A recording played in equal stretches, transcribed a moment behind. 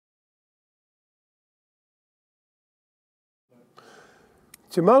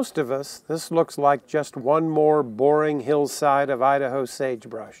To most of us, this looks like just one more boring hillside of Idaho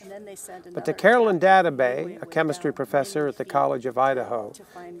sagebrush. But to Carolyn Databay, a chemistry professor at the College of Idaho,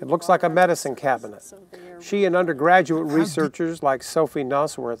 it looks like a medicine cabinet. She and undergraduate researchers like Sophie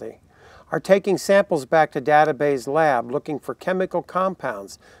Nosworthy are taking samples back to Databay's lab looking for chemical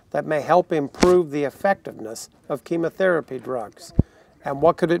compounds that may help improve the effectiveness of chemotherapy drugs. And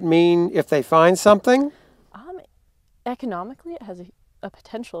what could it mean if they find something? Economically, it has a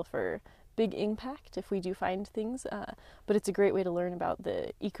potential for big impact if we do find things, but it's a great way to learn about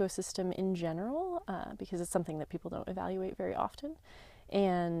the ecosystem in general because it's something that people don't evaluate very often,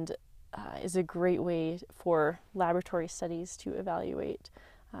 and is a great way for laboratory studies to evaluate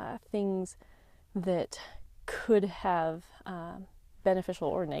things that could have beneficial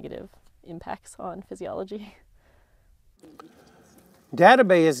or negative impacts on physiology.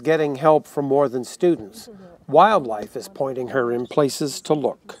 Databay is getting help from more than students. Wildlife is pointing her in places to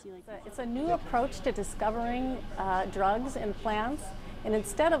look. It's a new approach to discovering drugs in plants, and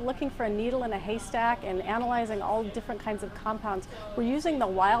instead of looking for a needle in a haystack and analyzing all different kinds of compounds, we're using the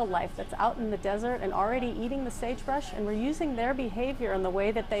wildlife that's out in the desert and already eating the sagebrush, and we're using their behavior and the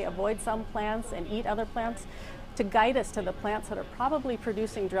way that they avoid some plants and eat other plants to guide us to the plants that are probably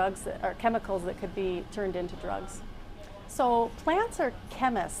producing drugs or chemicals that could be turned into drugs. So plants are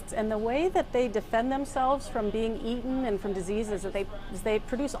chemists, and the way that they defend themselves from being eaten and from diseases is they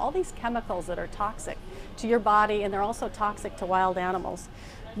produce all these chemicals that are toxic to your body, and they're also toxic to wild animals.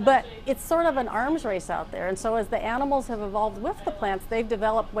 But it's sort of an arms race out there, and so as the animals have evolved with the plants, they've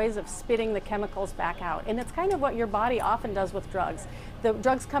developed ways of spitting the chemicals back out. And it's kind of what your body often does with drugs. The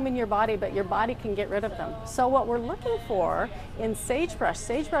drugs come in your body, but your body can get rid of them. So what we're looking for in sagebrush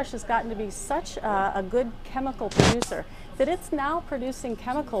has gotten to be such a good chemical producer that it's now producing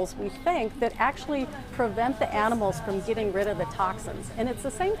chemicals, we think, that actually prevent the animals from getting rid of the toxins. And it's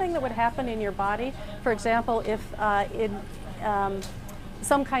the same thing that would happen in your body, for example, if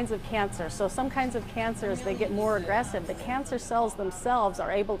some kinds of cancer. So some kinds of cancers, they get more aggressive. The cancer cells themselves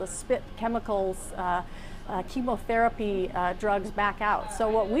are able to spit chemicals, chemotherapy drugs back out. So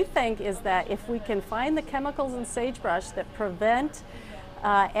what we think is that if we can find the chemicals in sagebrush that prevent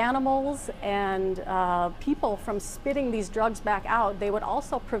animals and people from spitting these drugs back out, they would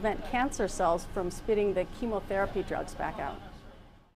also prevent cancer cells from spitting the chemotherapy drugs back out.